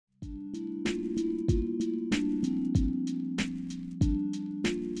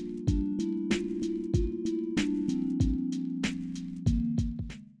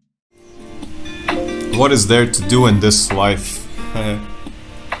What is there to do in this life?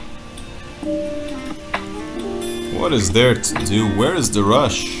 What is there to do? Where is the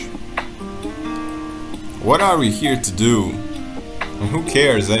rush? What are we here to do? And who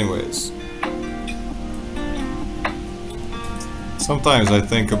cares anyways? Sometimes I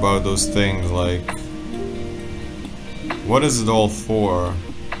think about those things like, what is it all for?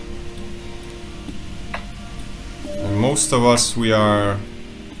 And most of us, we are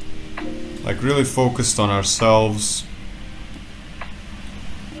like really focused on ourselves.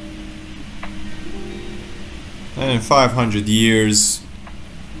 And in 500 years,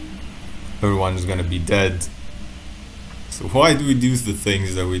 everyone is gonna be dead. So why do we do the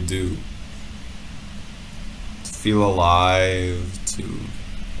things that we do? To feel alive, to...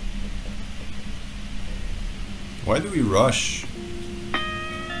 Why do we rush?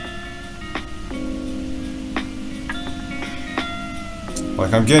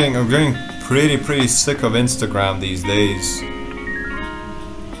 Like I'm getting pretty sick of Instagram these days.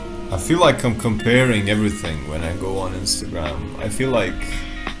 I feel like I'm comparing everything when I go on Instagram. I feel like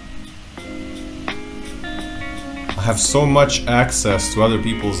I have so much access to other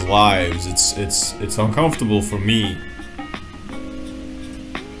people's lives. It's uncomfortable for me.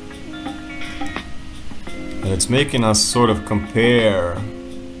 And it's making us sort of compare.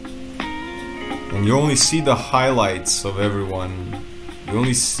 And you only see the highlights of everyone. You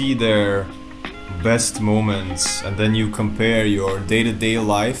only see their best moments, and then you compare your day-to-day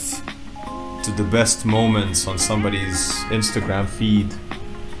life to the best moments on somebody's Instagram feed,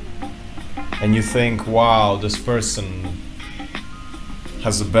 and you think, wow, this person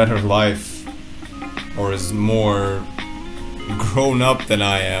has a better life or is more grown up than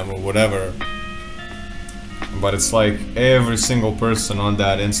I am or whatever. But it's like every single person on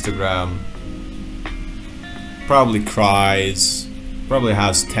that Instagram probably cries, probably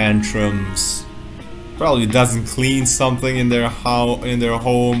has tantrums, probably doesn't clean something in their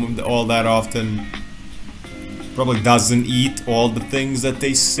home all that often, probably doesn't eat all the things that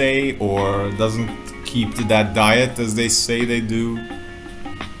they say, or doesn't keep to that diet as they say they do.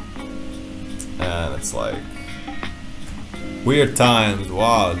 And it's like weird times.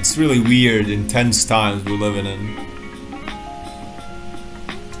 Wow, it's really weird, intense times we're living in.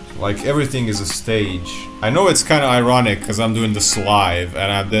 Like everything is a stage. I know it's kind of ironic because I'm doing this live,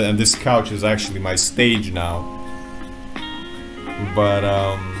 and this couch is actually my stage now. But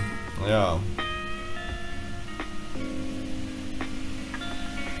yeah.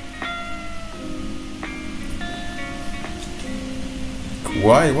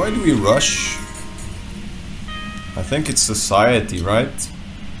 Why do we rush? I think it's society, right?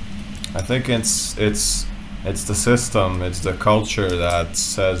 I think it's the system, it's the culture that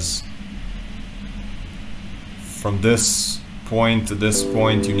says from this point to this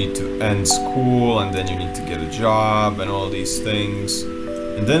point you need to end school, and then you need to get a job and all these things.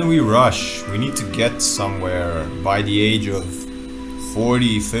 And then we rush. We need to get somewhere by the age of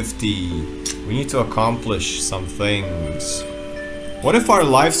 40, 50. We need to accomplish some things. What if our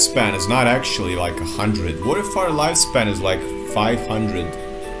lifespan is not actually like 100? What if our lifespan is like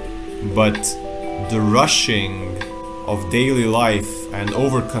 500? But the rushing of daily life and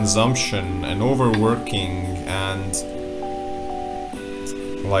overconsumption and overworking and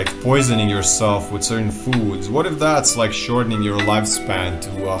like poisoning yourself with certain foods, what if that's like shortening your lifespan to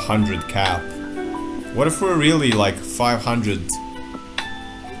 100 cap? What if we're really like 500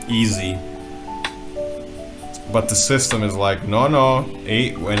 easy? But the system is like, no,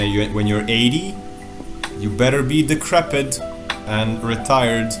 when you're 80, you better be decrepit and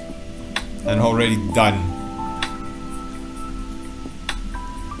retired and already done.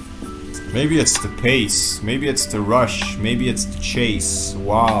 Maybe it's the pace, maybe it's the rush, maybe it's the chase.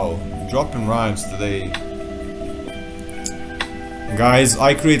 Wow, dropping rhymes today. Guys,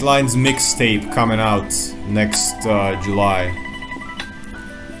 I Create Lines mixtape coming out next July.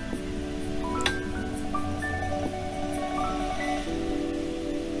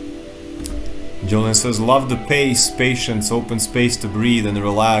 Julian says, love the pace, patience, open space to breathe and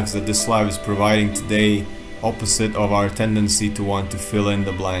relax that this life is providing today, opposite of our tendency to want to fill in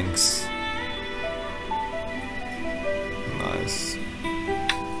the blanks. Nice.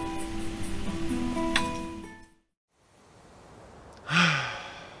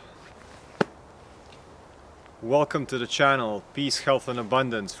 Welcome to the channel, Peace, Health and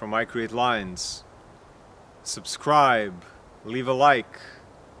Abundance from I Create Lines. Subscribe, leave a like.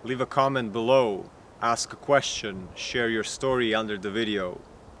 Leave a comment below, ask a question, share your story under the video.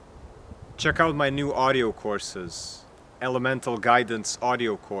 Check out my new audio courses, Elemental Guidance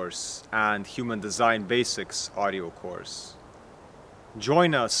audio course and Human Design Basics audio course.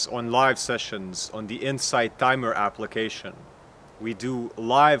 Join us on live sessions on the Insight Timer application. We do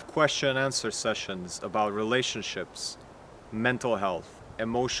live question and answer sessions about relationships, mental health,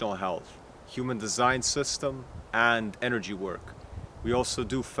 emotional health, human design system, and energy work. We also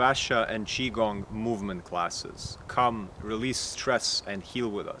do fascia and QiGong movement classes. Come, release stress, and heal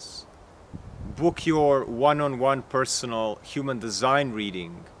with us. Book your one-on-one personal human design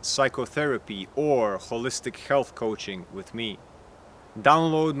reading, psychotherapy, or holistic health coaching with me.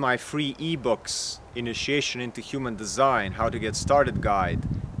 Download my free ebooks, Initiation into Human Design, How to Get Started Guide,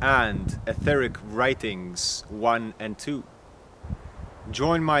 and Etheric Writings 1 and 2.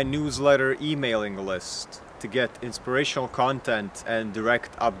 Join my newsletter emailing list to get inspirational content and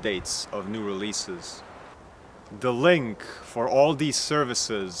direct updates of new releases. The link for all these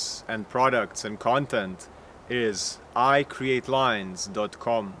services and products and content is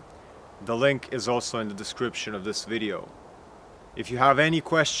iCreateLines.com. The link is also in the description of this video. If you have any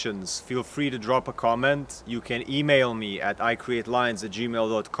questions, feel free to drop a comment. You can email me at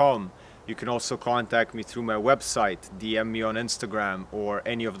iCreateLines@gmail.com. You can also contact me through my website, DM me on Instagram, or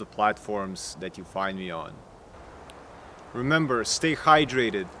any of the platforms that you find me on. Remember, stay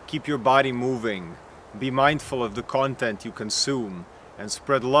hydrated, keep your body moving, be mindful of the content you consume, and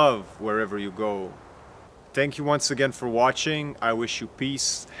spread love wherever you go. Thank you once again for watching. I wish you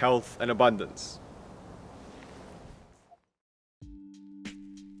peace, health, and abundance.